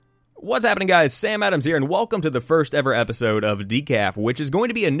What's happening, guys? Sam Adams here, and welcome to the first ever episode of Decaf, which is going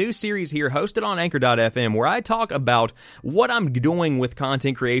to be a new series here hosted on Anchor.fm, where I talk about what I'm doing with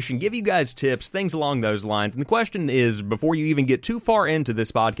content creation, give you guys tips, things along those lines. And the question is, before you even get too far into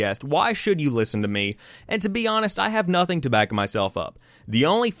this podcast, why should you listen to me? And to be honest, I have nothing to back myself up. The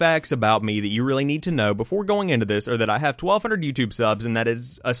only facts about me that you really need to know before going into this are that I have 1,200 YouTube subs, and that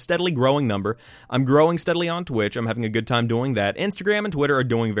is a steadily growing number. I'm growing steadily on Twitch. I'm having a good time doing that. Instagram and Twitter are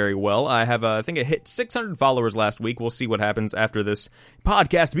doing very well. I have, I think I hit 600 followers last week. We'll see what happens after this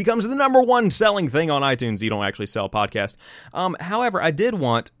podcast becomes the number one selling thing on iTunes. You don't actually sell podcasts. However, I did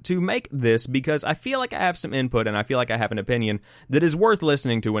want to make this because I feel like I have some input and I feel like I have an opinion that is worth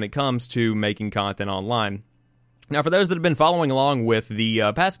listening to when it comes to making content online. Now, for those that have been following along with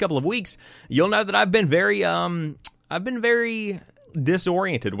the past couple of weeks, you'll know that I've been very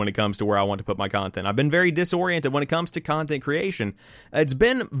disoriented when it comes to where I want to put my content. I've been very disoriented when it comes to content creation. It's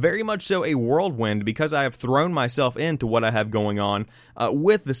been very much so a whirlwind because I have thrown myself into what I have going on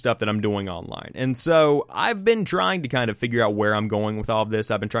with the stuff that I'm doing online. And so I've been trying to kind of figure out where I'm going with all of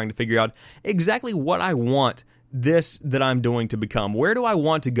this. I've been trying to figure out exactly what I want this that I'm doing to become. Where do I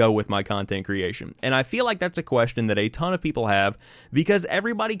want to go with my content creation? And I feel like that's a question that a ton of people have because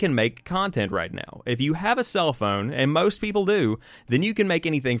everybody can make content right now. If you have a cell phone, and most people do, then you can make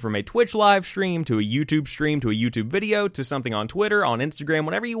anything from a Twitch live stream to a YouTube stream to a YouTube video to something on Twitter, on Instagram,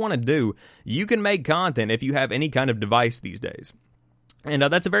 whatever you want to do. You can make content if you have any kind of device these days. And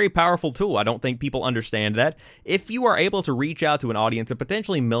that's a very powerful tool. I don't think people understand that. If you are able to reach out to an audience of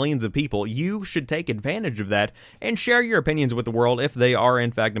potentially millions of people, you should take advantage of that and share your opinions with the world if they are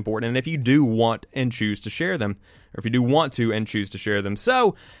in fact important, and if you do want and choose to share them. Or if you do want to and choose to share them.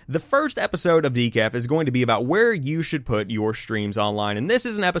 So, the first episode of Decaf is going to be about where you should put your streams online. And this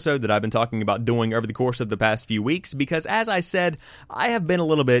is an episode that I've been talking about doing over the course of the past few weeks because, as I said, I have been a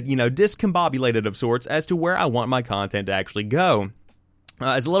little bit, discombobulated of sorts as to where I want my content to actually go.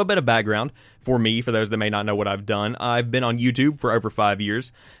 As a little bit of background for me, for those that may not know what I've done, I've been on YouTube for over 5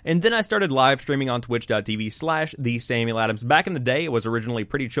 years, and then I started live streaming on twitch.tv/TheSamuelAdams. Back in the day, it was originally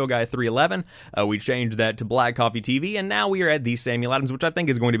Pretty Chill Guy 311. We changed that to Black Coffee TV, and now we are at The Samuel Adams, which I think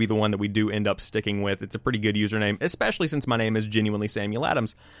is going to be the one that we do end up sticking with. It's a pretty good username, especially since my name is genuinely Samuel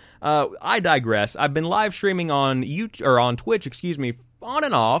Adams. I digress. I've been live streaming on Twitch, on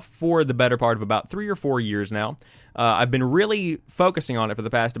and off for the better part of about 3 or 4 years now. I've been really focusing on it for the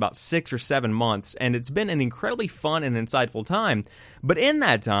past about 6 or 7 months, and it's been an incredibly fun and insightful time. But in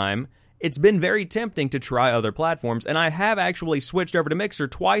that time, it's been very tempting to try other platforms, and I have actually switched over to Mixer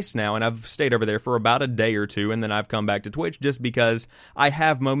twice now, and I've stayed over there for about a day or two, and then I've come back to Twitch just because I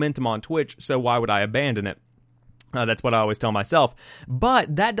have momentum on Twitch, so why would I abandon it? That's what I always tell myself.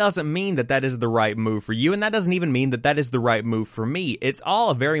 But that doesn't mean that that is the right move for you, and that doesn't even mean that that is the right move for me. It's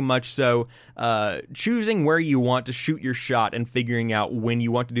all very much so choosing where you want to shoot your shot and figuring out when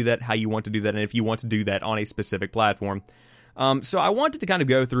you want to do that, how you want to do that, and if you want to do that on a specific platform. So I wanted to kind of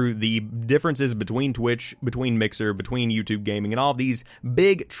go through the differences between Twitch, between Mixer, between YouTube gaming, and all of these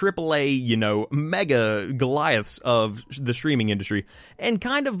big AAA, mega Goliaths of the streaming industry, and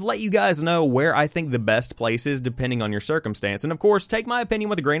kind of let you guys know where I think the best place is depending on your circumstance. And of course, take my opinion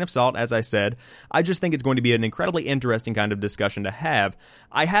with a grain of salt, as I said. I just think it's going to be an incredibly interesting kind of discussion to have.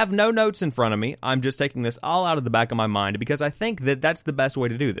 I have no notes in front of me. I'm just taking this all out of the back of my mind because I think that that's the best way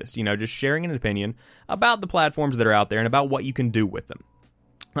to do this. Just sharing an opinion about the platforms that are out there and about what you can do with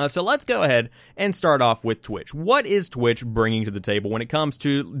them. So let's go ahead and start off with Twitch. What is Twitch bringing to the table when it comes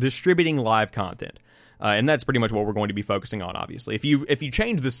to distributing live content? And that's pretty much what we're going to be focusing on, obviously. If you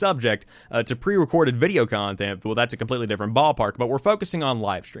change the subject to pre-recorded video content, well, that's a completely different ballpark, but we're focusing on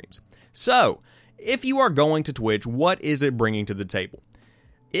live streams. So, if you are going to Twitch, what is it bringing to the table?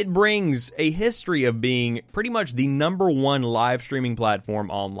 It brings a history of being pretty much the number one live streaming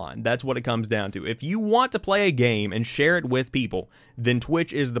platform online. That's what it comes down to. If you want to play a game and share it with people, then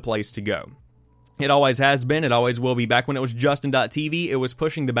Twitch is the place to go. It always has been. It always will be. Back when it was Justin.tv, it was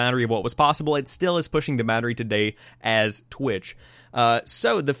pushing the boundary of what was possible. It still is pushing the boundary today as Twitch.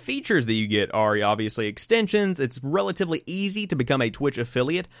 So the features that you get are obviously extensions. It's relatively easy to become a Twitch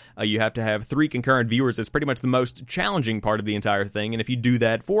affiliate. You have to have 3 concurrent viewers. It's pretty much the most challenging part of the entire thing. And if you do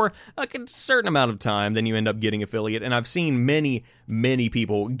that for a certain amount of time, then you end up getting affiliate. And I've seen many, many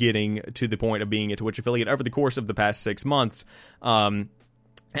people getting to the point of being a Twitch affiliate over the course of the past 6 months.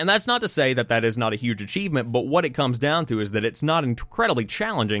 And that's not to say that that is not a huge achievement, but what it comes down to is that it's not incredibly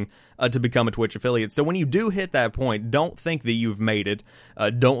challenging to become a Twitch affiliate. So when you do hit that point, don't think that you've made it.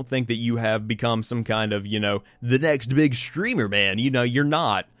 Don't think that you have become some kind of, the next big streamer, man. You're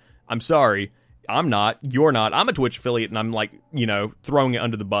not. I'm sorry. I'm not, you're not, I'm a Twitch affiliate, and I'm like, throwing it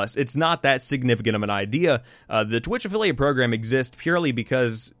under the bus. It's not that significant of an idea. The Twitch affiliate program exists purely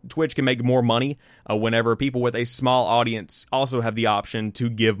because Twitch can make more money whenever people with a small audience also have the option to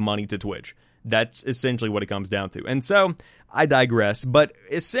give money to Twitch. That's essentially what it comes down to. And so, I digress, but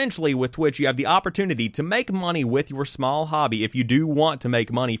essentially with Twitch, you have the opportunity to make money with your small hobby if you do want to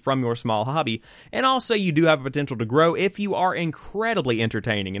make money from your small hobby, and also you do have a potential to grow if you are incredibly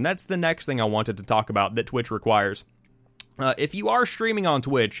entertaining, and that's the next thing I wanted to talk about that Twitch requires. If you are streaming on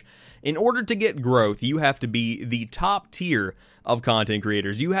Twitch, in order to get growth, you have to be the top tier of content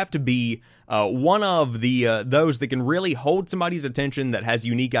creators. You have to be one of the those that can really hold somebody's attention, that has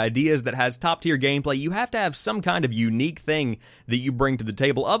unique ideas, that has top tier gameplay. You have to have some kind of unique thing that you bring to the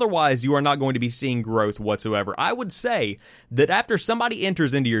table. Otherwise, you are not going to be seeing growth whatsoever. I would say that after somebody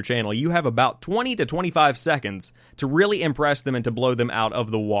enters into your channel, you have about 20 to 25 seconds to really impress them and to blow them out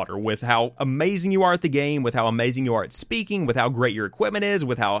of the water with how amazing you are at the game, with how amazing you are at speaking, with how great your equipment is,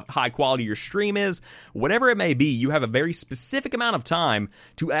 with how high quality your stream is. Whatever it may be, you have a very specific amount of time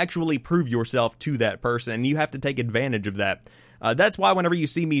to actually prove yourself to that person, and you have to take advantage of that. That's why whenever you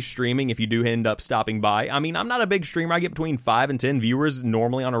see me streaming, if you do end up stopping by, I mean, I'm not a big streamer. I get between 5 and 10 viewers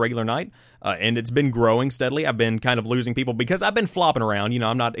normally on a regular night, and it's been growing steadily. I've been kind of losing people because I've been flopping around.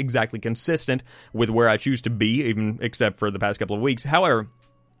 I'm not exactly consistent with where I choose to be, even except for the past couple of weeks. However,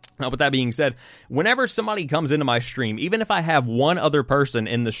 with that being said, whenever somebody comes into my stream, even if I have one other person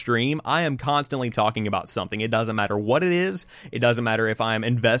in the stream, I am constantly talking about something. It doesn't matter what it is. It doesn't matter if I am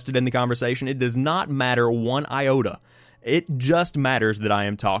invested in the conversation. It does not matter one iota. It just matters that I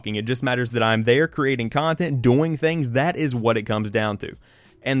am talking. It just matters that I'm there creating content, doing things. That is what it comes down to.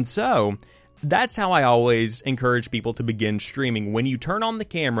 And so, that's how I always encourage people to begin streaming. When you turn on the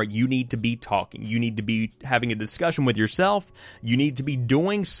camera, you need to be talking. You need to be having a discussion with yourself. You need to be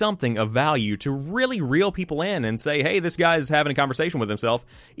doing something of value to really reel people in and say, hey, this guy's having a conversation with himself.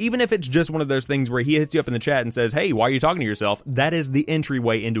 Even if it's just one of those things where he hits you up in the chat and says, hey, why are you talking to yourself? That is the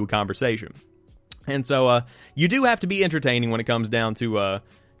entryway into a conversation. And so you do have to be entertaining when it comes down to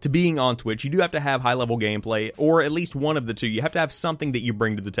being on Twitch. You do have to have high-level gameplay, or at least one of the two. You have to have something that you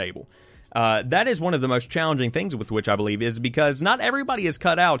bring to the table. That is one of the most challenging things with Twitch, I believe, is because not everybody is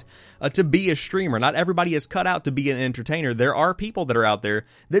cut out to be a streamer. Not everybody is cut out to be an entertainer. There are people that are out there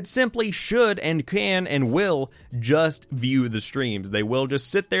that simply should and can and will just view the streams. They will just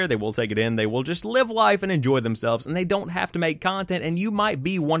sit there, they will take it in, they will just live life and enjoy themselves, and they don't have to make content, and you might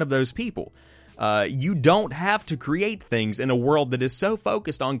be one of those people. You don't have to create things in a world that is so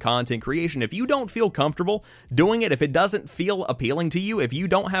focused on content creation. If you don't feel comfortable doing it, if it doesn't feel appealing to you, if you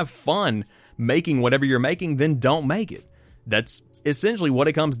don't have fun making whatever you're making, then don't make it. That's essentially what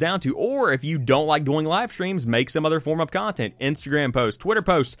it comes down to. Or if you don't like doing live streams, make some other form of content. Instagram posts, Twitter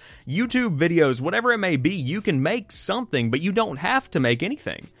posts, YouTube videos, whatever it may be, you can make something, but you don't have to make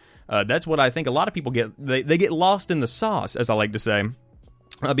anything. That's what I think a lot of people get. They get lost in the sauce, as I like to say.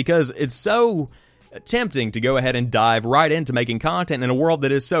 Because it's so tempting to go ahead and dive right into making content in a world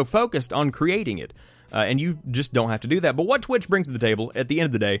that is so focused on creating it. And you just don't have to do that. But what Twitch brings to the table, at the end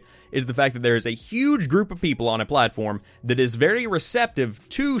of the day, is the fact that there is a huge group of people on a platform that is very receptive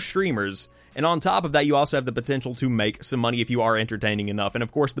to streamers. And on top of that, you also have the potential to make some money if you are entertaining enough. And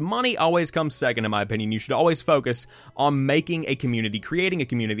of course, the money always comes second, in my opinion. You should always focus on making a community, creating a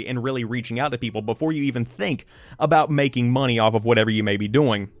community, and really reaching out to people before you even think about making money off of whatever you may be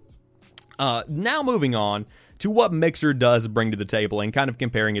doing. Now moving on to what Mixer does bring to the table and kind of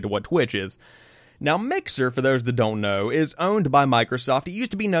comparing it to what Twitch is. Now, Mixer, for those that don't know, is owned by Microsoft. It used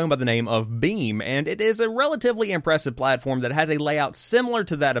to be known by the name of Beam, and it is a relatively impressive platform that has a layout similar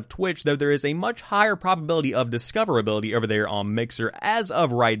to that of Twitch, though there is a much higher probability of discoverability over there on Mixer as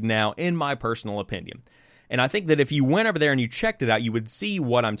of right now, in my personal opinion. And I think that if you went over there and you checked it out, you would see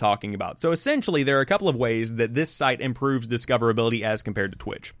what I'm talking about. So essentially, there are a couple of ways that this site improves discoverability as compared to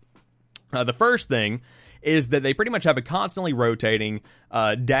Twitch. The first thing is that they pretty much have a constantly rotating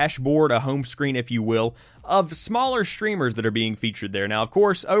dashboard, a home screen, if you will, of smaller streamers that are being featured there. Now, of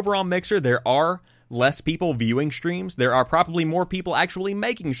course, over on Mixer, there are less people viewing streams. There are probably more people actually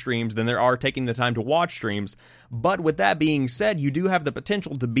making streams than there are taking the time to watch streams. But with that being said, you do have the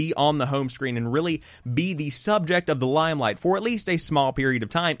potential to be on the home screen and really be the subject of the limelight for at least a small period of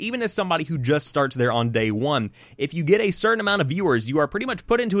time, even as somebody who just starts there on day one. If you get a certain amount of viewers, you are pretty much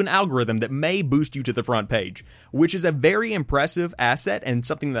put into an algorithm that may boost you to the front page, which is a very impressive asset, and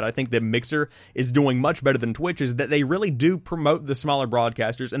something that I think that Mixer is doing much better than Twitch is that they really do promote the smaller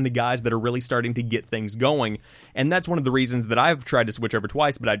broadcasters and the guys that are really starting to get things going. And that's one of the reasons that I've tried to switch over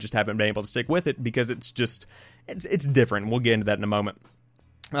twice, but I just haven't been able to stick with it because it's different. We'll get into that in a moment.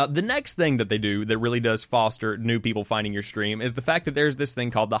 The next thing that they do that really does foster new people finding your stream is the fact that there's this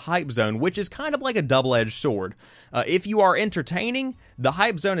thing called the hype zone, which is kind of like a double-edged sword. If you are entertaining, the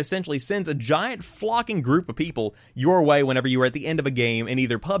hype zone essentially sends a giant flocking group of people your way whenever you are at the end of a game in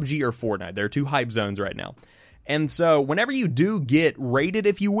either PUBG or Fortnite. There are two hype zones right now. And so whenever you do get raided,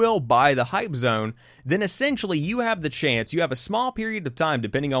 if you will, by the hype zone, then essentially you have the chance, you have a small period of time,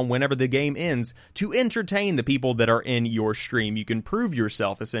 depending on whenever the game ends, to entertain the people that are in your stream. You can prove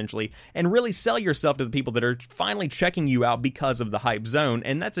yourself, essentially, and really sell yourself to the people that are finally checking you out because of the hype zone,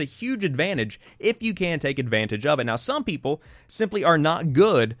 and that's a huge advantage if you can take advantage of it. Now, some people simply are not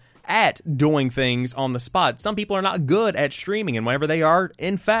good at doing things on the spot. Some people are not good at streaming, and whenever they are,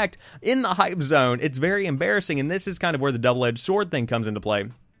 in fact, in the hype zone, it's very embarrassing, and this is kind of where the double-edged sword thing comes into play.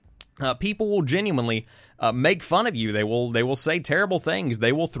 People will genuinely make fun of you. They will say terrible things.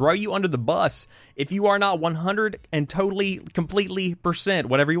 They will throw you under the bus if you are not 100 and totally, completely %,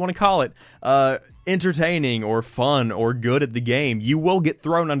 whatever you want to call it, entertaining or fun or good at the game. You will get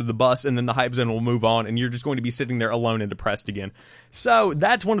thrown under the bus, and then the hype zone will move on, and you're just going to be sitting there alone and depressed again. So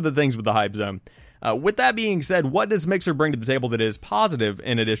that's one of the things with the hype zone. With that being said, what does Mixer bring to the table that is positive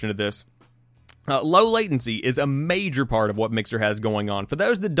in addition to this? Low latency is a major part of what Mixer has going on. For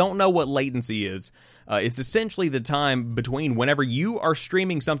those that don't know what latency is, it's essentially the time between whenever you are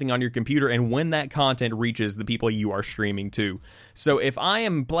streaming something on your computer and when that content reaches the people you are streaming to. So if I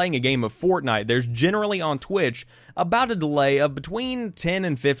am playing a game of Fortnite, there's generally on Twitch about a delay of between 10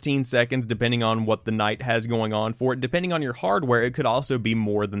 and 15 seconds, depending on what the night has going on for it. Depending on your hardware, it could also be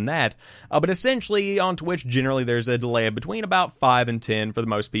more than that. But essentially, on Twitch, generally there's a delay of between about 5 and 10 for the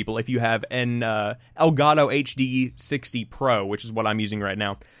most people if you have an Elgato HD 60 Pro, which is what I'm using right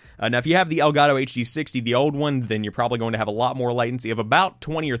now. Now, if you have the Elgato HD 60, the old one, then you're probably going to have a lot more latency of about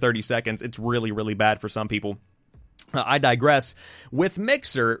 20 or 30 seconds. It's really, really bad for some people. I digress. With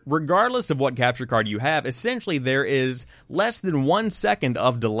Mixer, regardless of what capture card you have, essentially there is less than 1 second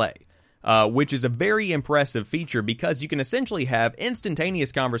of delay. Which is a very impressive feature because you can essentially have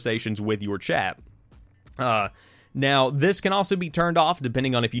instantaneous conversations with your chat. Now, this can also be turned off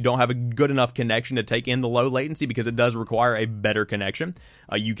depending on if you don't have a good enough connection to take in the low latency because it does require a better connection.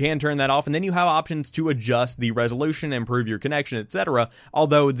 You can turn that off, and then you have options to adjust the resolution, improve your connection, etc.,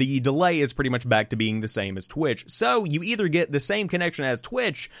 although the delay is pretty much back to being the same as Twitch. So you either get the same connection as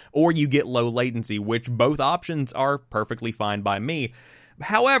Twitch, or you get low latency, which both options are perfectly fine by me.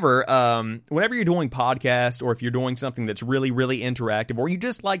 However, whenever you're doing podcast or if you're doing something that's really, really interactive, or you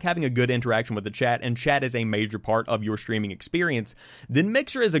just like having a good interaction with the chat, and chat is a major part of your streaming experience, then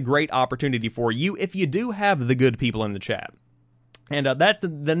Mixer is a great opportunity for you if you do have the good people in the chat. And that's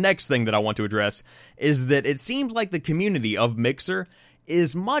the next thing that I want to address, is that it seems like the community of Mixer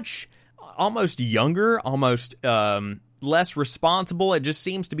is almost younger, almost less responsible. It just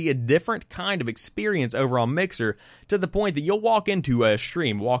seems to be a different kind of experience over on Mixer, to the point that you'll walk into a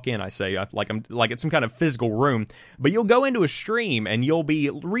stream, I say, like it's some kind of physical room, but you'll go into a stream and you'll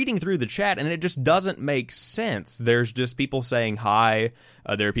be reading through the chat and it just doesn't make sense. There's just people saying hi,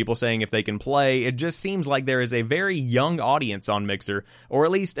 there are people saying if they can play. It just seems like there is a very young audience on Mixer, or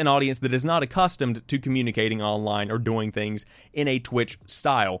at least an audience that is not accustomed to communicating online or doing things in a Twitch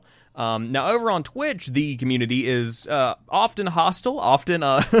style. Now, over on Twitch, the community is often hostile,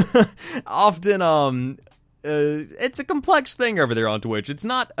 it's a complex thing over there on Twitch. It's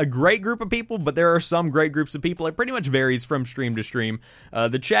not a great group of people, but there are some great groups of people. It pretty much varies from stream to stream.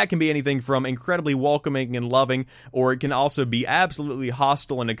 The chat can be anything from incredibly welcoming and loving, or it can also be absolutely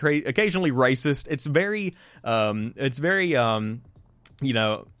hostile and occasionally racist. It's very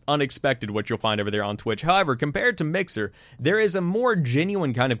unexpected what you'll find over there on Twitch. However, compared to Mixer, there is a more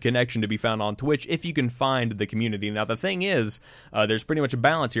genuine kind of connection to be found on Twitch if you can find the community. Now, the thing is, there's pretty much a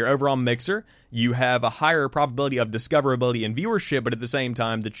balance here. Over on Mixer, you have a higher probability of discoverability and viewership, but at the same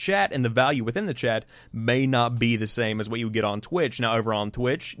time, the chat and the value within the chat may not be the same as what you would get on Twitch. Now, over on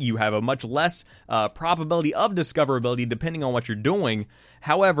Twitch, you have a much less probability of discoverability depending on what you're doing.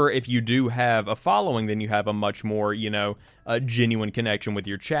 However, if you do have a following, then you have a much more, a genuine connection with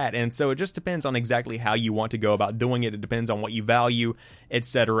your chat. And so it just depends on exactly how you want to go about doing it. It depends on what you value,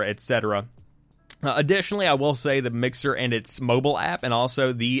 etc., etc. Additionally, I will say that Mixer and its mobile app and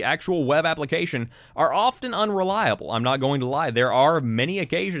also the actual web application are often unreliable. I'm not going to lie. There are many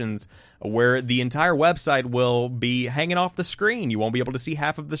occasions where the entire website will be hanging off the screen. You won't be able to see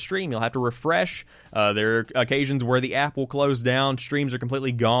half of the stream. You'll have to refresh. There are occasions where the app will close down, streams are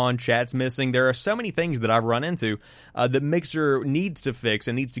completely gone, chat's missing. There are so many things that I've run into that Mixer needs to fix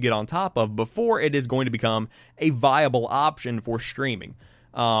and needs to get on top of before it is going to become a viable option for streaming.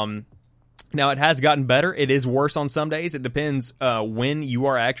 Now, it has gotten better. It is worse on some days. It depends when you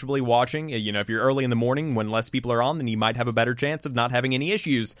are actually watching. You know, if you're early in the morning when less people are on, then you might have a better chance of not having any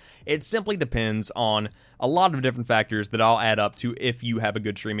issues. It simply depends on a lot of different factors that all add up to if you have a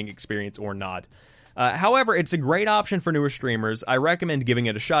good streaming experience or not. However, it's a great option for newer streamers. I recommend giving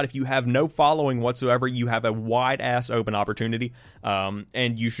it a shot. If you have no following whatsoever, you have a wide-ass open opportunity,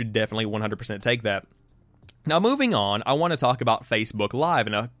 and you should definitely 100% take that. Now, moving on, I want to talk about Facebook Live,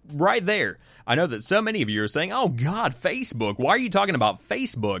 and right there, I know that so many of you are saying, oh God, Facebook, why are you talking about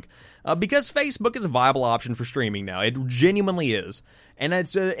Facebook? Because Facebook is a viable option for streaming now. It genuinely is. And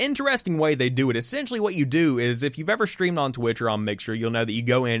it's an interesting way they do it. Essentially what you do is, if you've ever streamed on Twitch or on Mixer, you'll know that you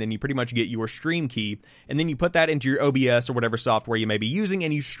go in and you pretty much get your stream key, and then you put that into your OBS or whatever software you may be using,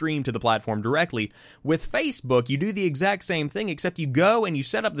 and you stream to the platform directly. With Facebook, you do the exact same thing, except you go and you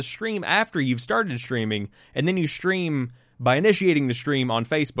set up the stream after you've started streaming, and then you stream by initiating the stream on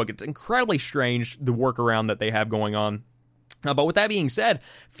Facebook. It's incredibly strange, the workaround that they have going on. But with that being said,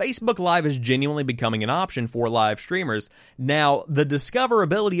 Facebook Live is genuinely becoming an option for live streamers. Now, the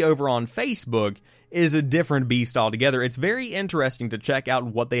discoverability over on Facebook is a different beast altogether. It's very interesting to check out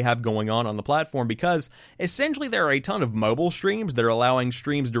what they have going on the platform, because essentially there are a ton of mobile streams that are allowing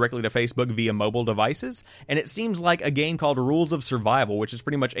streams directly to Facebook via mobile devices, and it seems like a game called Rules of Survival, which is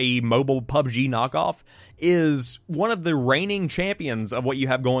pretty much a mobile PUBG knockoff, is one of the reigning champions of what you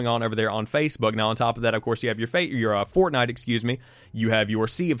have going on over there on Facebook. Now, on top of that, of course, you have your Fortnite, you have your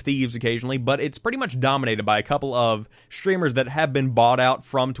Sea of Thieves occasionally, but it's pretty much dominated by a couple of streamers that have been bought out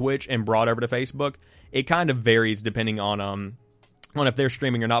from Twitch and brought over to Facebook. It kind of varies depending on if they're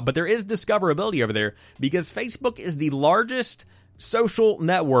streaming or not, but there is discoverability over there because Facebook is the largest social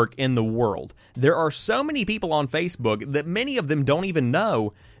network in the world. There are so many people on Facebook that many of them don't even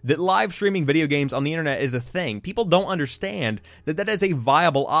know that live streaming video games on the internet is a thing. People don't understand that that is a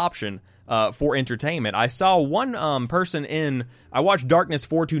viable option for entertainment. I saw one person I watched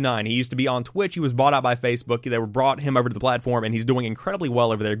Darkness429. He used to be on Twitch. He was bought out by Facebook. They brought him over to the platform, and he's doing incredibly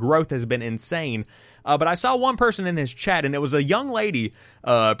well over there. Growth has been insane. But I saw one person in his chat, and it was a young lady,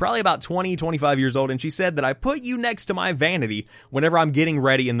 probably about 20, 25 years old, and she said that I put you next to my vanity whenever I'm getting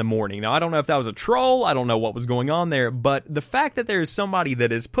ready in the morning. Now, I don't know if that was a troll. I don't know what was going on there, but the fact that there is somebody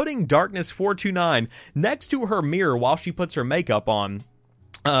that is putting Darkness429 next to her mirror while she puts her makeup on,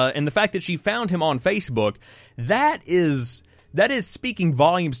 and the fact that she found him on Facebook, that is speaking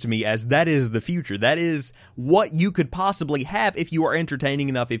volumes to me, as that is the future. That is what you could possibly have if you are entertaining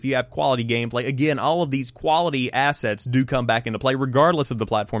enough, if you have quality gameplay. Again, all of these quality assets do come back into play regardless of the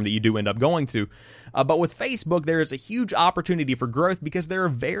platform that you do end up going to. But with Facebook, there is a huge opportunity for growth because there are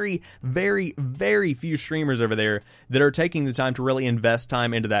very, very, very few streamers over there that are taking the time to really invest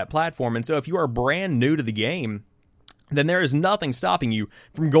time into that platform. And so if you are brand new to the game, then there is nothing stopping you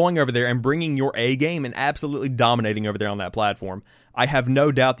from going over there and bringing your A game and absolutely dominating over there on that platform. I have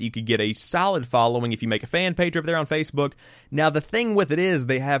no doubt that you could get a solid following if you make a fan page over there on Facebook. Now, the thing with it is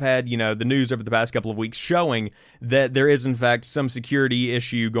they have had, the news over the past couple of weeks showing that there is, in fact, some security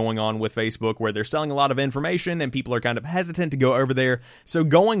issue going on with Facebook where they're selling a lot of information and people are kind of hesitant to go over there. So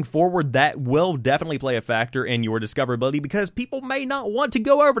going forward, that will definitely play a factor in your discoverability because people may not want to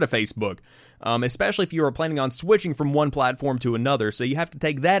go over to Facebook, especially if you are planning on switching from one platform to another. So you have to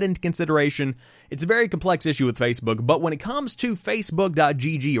take that into consideration. It's a very complex issue with Facebook, but when it comes to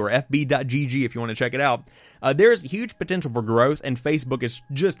Facebook.gg or FB.gg, if you want to check it out, there's huge potential for growth, and Facebook is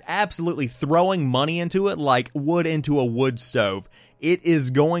just absolutely throwing money into it like wood into a wood stove. It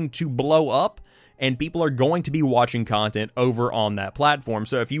is going to blow up, and people are going to be watching content over on that platform.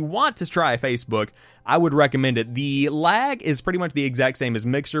 So if you want to try Facebook, I would recommend it. The lag is pretty much the exact same as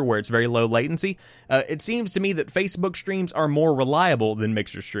Mixer, where it's very low latency. It seems to me that Facebook streams are more reliable than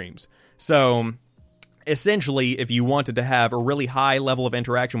Mixer streams. So essentially, if you wanted to have a really high level of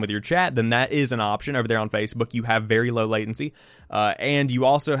interaction with your chat, then that is an option over there on Facebook. You have very low latency, and you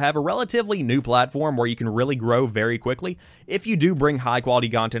also have a relatively new platform where you can really grow very quickly if you do bring high quality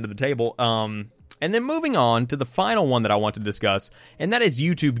content to the table. And then moving on to the final one that I want to discuss, and that is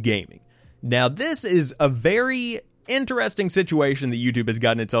YouTube gaming. Now, this is a very interesting situation that YouTube has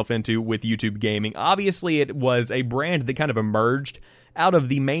gotten itself into with YouTube gaming. Obviously, it was a brand that kind of emerged out of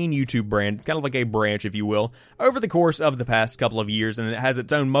the main YouTube brand. It's kind of like a branch, if you will, over the course of the past couple of years, and it has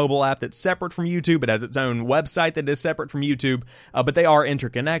its own mobile app that's separate from YouTube. It has its own website that is separate from YouTube, but they are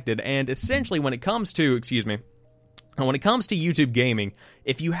interconnected. And essentially, when it comes to YouTube gaming,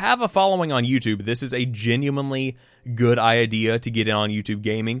 if you have a following on YouTube, this is a genuinely good idea to get in on YouTube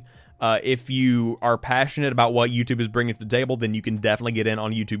gaming. If you are passionate about what YouTube is bringing to the table, then you can definitely get in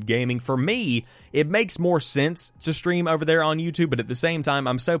on YouTube Gaming. For me, it makes more sense to stream over there on YouTube, but at the same time,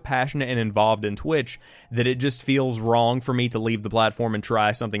 I'm so passionate and involved in Twitch that it just feels wrong for me to leave the platform and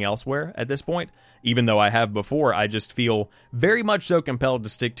try something elsewhere at this point. Even though I have before, I just feel very much so compelled to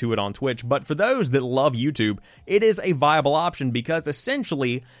stick to it on Twitch. But for those that love YouTube, it is a viable option because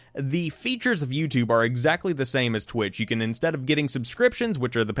essentially the features of YouTube are exactly the same as Twitch. You can, instead of getting subscriptions,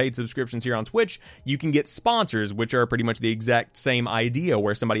 which are the paid subscriptions here on Twitch, you can get sponsors, which are pretty much the exact same idea,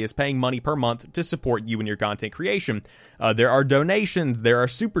 where somebody is paying money per month to support you in your content creation. There are donations, there are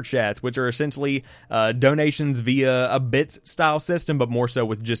super chats, which are essentially donations via a bits style system, but more so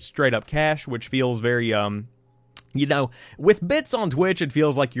with just straight up cash, which feels very, with bits on Twitch, it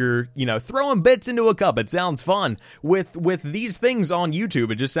feels like you're, throwing bits into a cup. It sounds fun. With these things on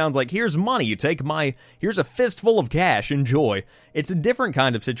YouTube, it just sounds like, here's money, here's a fistful of cash, enjoy. It's a different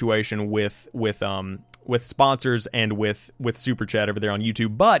kind of situation with sponsors and with Super Chat over there on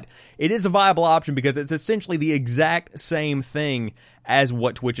YouTube, but it is a viable option because it's essentially the exact same thing as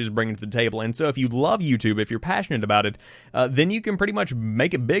what Twitch is bringing to the table. And so if you love YouTube, if you're passionate about it, then you can pretty much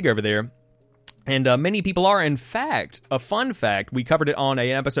make it big over there. And many people are. In fact, a fun fact, we covered it on an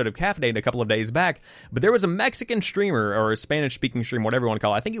episode of Caffeinated a couple of days back, but there was a Mexican streamer, or a Spanish-speaking streamer, whatever you want to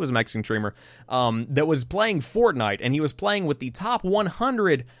call it, I think he was a Mexican streamer, that was playing Fortnite, and he was playing with the top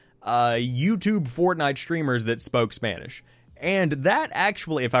 100 YouTube Fortnite streamers that spoke Spanish. And that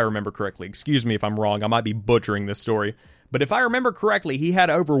actually, if I remember correctly, excuse me if I'm wrong, I might be butchering this story, but if I remember correctly, he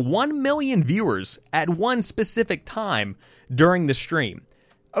had over 1 million viewers at one specific time during the stream.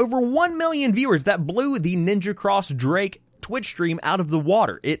 Over 1 million viewers. That blew the Ninja Cross Drake Twitch stream out of the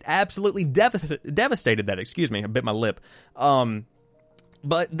water. It absolutely devastated that. Excuse me, I bit my lip. But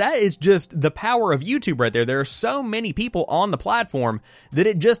that is just the power of YouTube right there. There are so many people on the platform that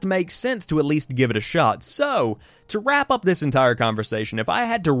it just makes sense to at least give it a shot. So, to wrap up this entire conversation, if I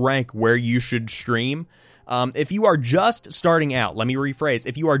had to rank where you should stream, if you are just starting out, let me rephrase,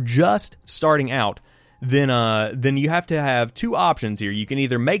 if you are just starting out, then you have to have two options here. You can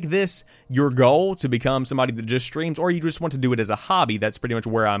either make this your goal to become somebody that just streams, or you just want to do it as a hobby. That's pretty much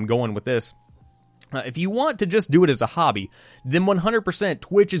where I'm going with this. If you want to just do it as a hobby, then 100%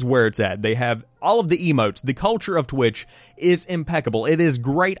 Twitch is where it's at. They have all of the emotes. The culture of Twitch is impeccable. It is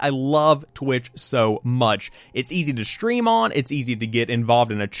great. I love Twitch so much. It's easy to stream on. It's easy to get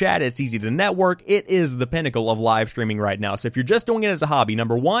involved in a chat. It's easy to network. It is the pinnacle of live streaming right now. So if you're just doing it as a hobby,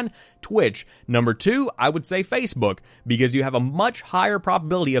 number one, Twitch. Number two, I would say Facebook, because you have a much higher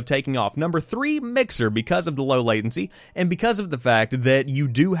probability of taking off. Number three, Mixer, because of the low latency and because of the fact that you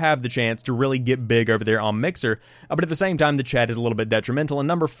do have the chance to really get big over there on Mixer, but at the same time, the chat is a little bit detrimental. And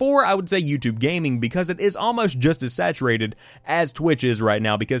number four, I would say YouTube Gaming, because it is almost just as saturated as Twitch is right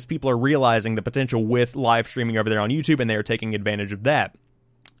now, because people are realizing the potential with live streaming over there on YouTube, and they are taking advantage of that.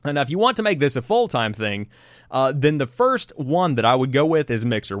 And now, if you want to make this a full-time thing, then the first one that I would go with is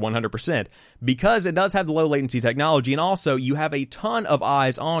Mixer, 100%, because it does have the low latency technology, and also you have a ton of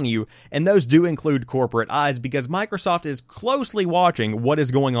eyes on you, and those do include corporate eyes, because Microsoft is closely watching what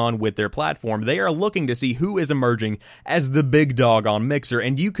is going on with their platform. They are looking to see who is emerging as the big dog on Mixer,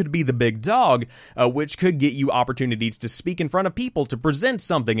 and you could be the big dog, which could get you opportunities to speak in front of people, to present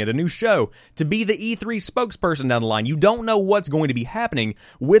something at a new show, to be the E3 spokesperson down the line. You don't know what's going to be happening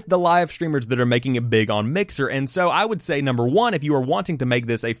with the live streamers that are making it big on Mixer. And so I would say, number one, if you are wanting to make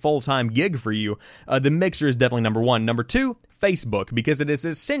this a full-time gig for you, the Mixer is definitely number one. Number two, Facebook, because it is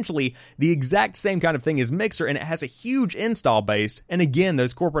essentially the exact same kind of thing as Mixer, and it has a huge install base. And again,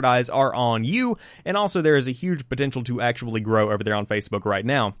 those corporate eyes are on you, and also there is a huge potential to actually grow over there on Facebook right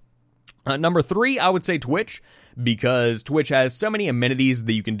now. Number three, I would say Twitch, because Twitch has so many amenities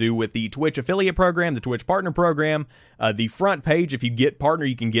that you can do with the Twitch affiliate program, the Twitch partner program, the front page. If you get partner,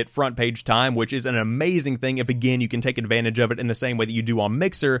 you can get front page time, which is an amazing thing if, again, you can take advantage of it in the same way that you do on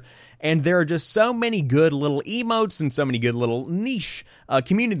Mixer. And there are just so many good little emotes and so many good little niche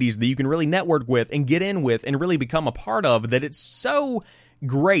communities that you can really network with and get in with and really become a part of, that it's so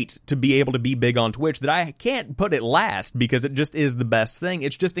great to be able to be big on Twitch that I can't put it last, because it just is the best thing.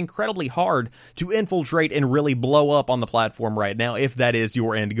 It's just incredibly hard to infiltrate and really blow up on the platform right now, if that is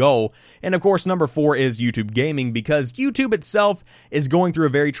your end goal. And of course, number four is YouTube Gaming, because YouTube itself is going through a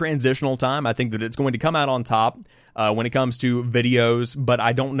very transitional time. I think that it's going to come out on top when it comes to videos, but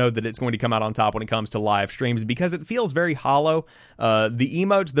I don't know that it's going to come out on top when it comes to live streams, because it feels very hollow. The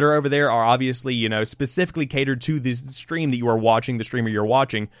emotes that are over there are obviously, specifically catered to the stream that you are watching, the streamer you're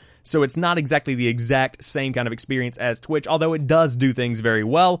watching. So it's not exactly the exact same kind of experience as Twitch, although it does do things very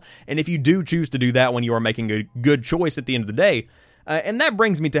well. And if you do choose to do that when you are making a good choice at the end of the day, And that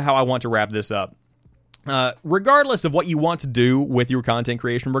brings me to how I want to wrap this up. Regardless of what you want to do with your content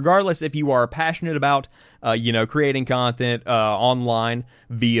creation, regardless if you are passionate about, creating content online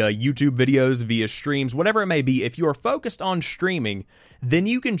via YouTube videos, via streams, whatever it may be, if you are focused on streaming, then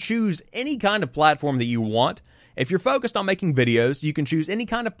you can choose any kind of platform that you want. If you're focused on making videos, you can choose any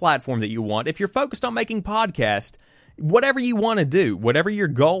kind of platform that you want. If you're focused on making podcasts, whatever you want to do, whatever your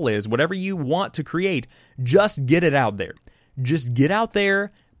goal is, whatever you want to create, just get it out there. Just get out there,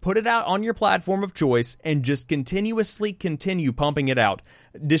 put it out on your platform of choice, and just continuously continue pumping it out.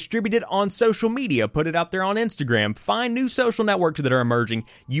 Distribute it on social media. Put it out there on Instagram. Find new social networks that are emerging.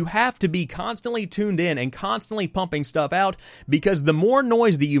 You have to be constantly tuned in and constantly pumping stuff out, because the more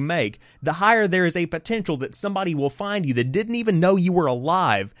noise that you make, the higher there is a potential that somebody will find you that didn't even know you were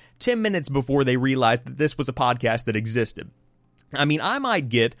alive 10 minutes before they realized that this was a podcast that existed. I mean, I might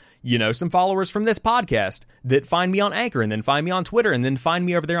get, some followers from this podcast that find me on Anchor and then find me on Twitter and then find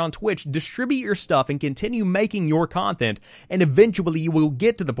me over there on Twitch. Distribute your stuff and continue making your content, and eventually you will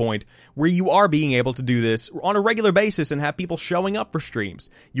get to the point where you are being able to do this on a regular basis and have people showing up for streams.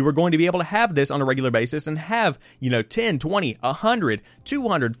 You are going to be able to have this on a regular basis and have, 10, 20, 100,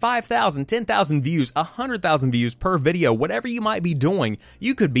 200, 5,000, 10,000 views, 100,000 views per video. Whatever you might be doing,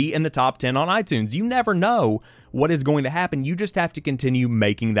 you could be in the top 10 on iTunes. You never know what is going to happen. You just have to continue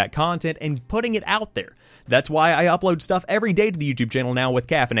making that content and putting it out there. That's why I upload stuff every day to the YouTube channel now with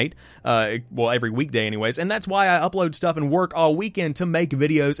Caffeinate. Every weekday anyways. And that's why I upload stuff and work all weekend to make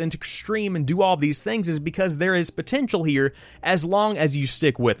videos and to stream and do all these things, is because there is potential here as long as you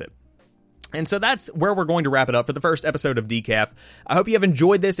stick with it. And so that's where we're going to wrap it up for the first episode of Decaf. I hope you have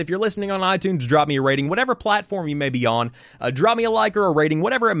enjoyed this. If you're listening on iTunes, drop me a rating. Whatever platform you may be on, drop me a like or a rating,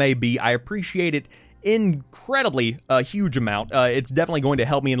 whatever it may be. I appreciate it incredibly huge amount. It's definitely going to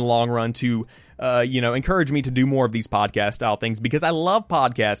help me in the long run to encourage me to do more of these podcast style things, because I love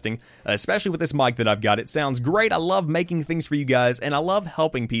podcasting, especially with this mic that I've got. It sounds great. I love making things for you guys, and I love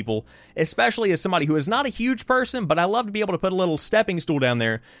helping people, especially as somebody who is not a huge person, but I love to be able to put a little stepping stool down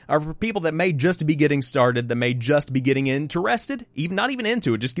there for people that may just be getting started, that may just be getting interested, even not even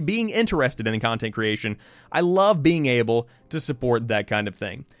into it, just being interested in content creation. I love being able to support that kind of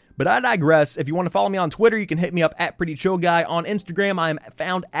thing. But I digress. If you want to follow me on Twitter, you can hit me up at Pretty Chill Guy. On Instagram, I am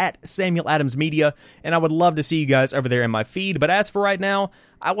found at Samuel Adams Media, and I would love to see you guys over there in my feed. But as for right now,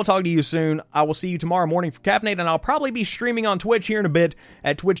 I will talk to you soon. I will see you tomorrow morning for Caffeinate, and I'll probably be streaming on Twitch here in a bit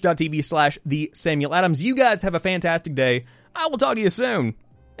at twitch.tv/TheSamuelAdams. You guys have a fantastic day. I will talk to you soon,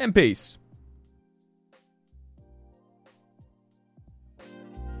 and peace.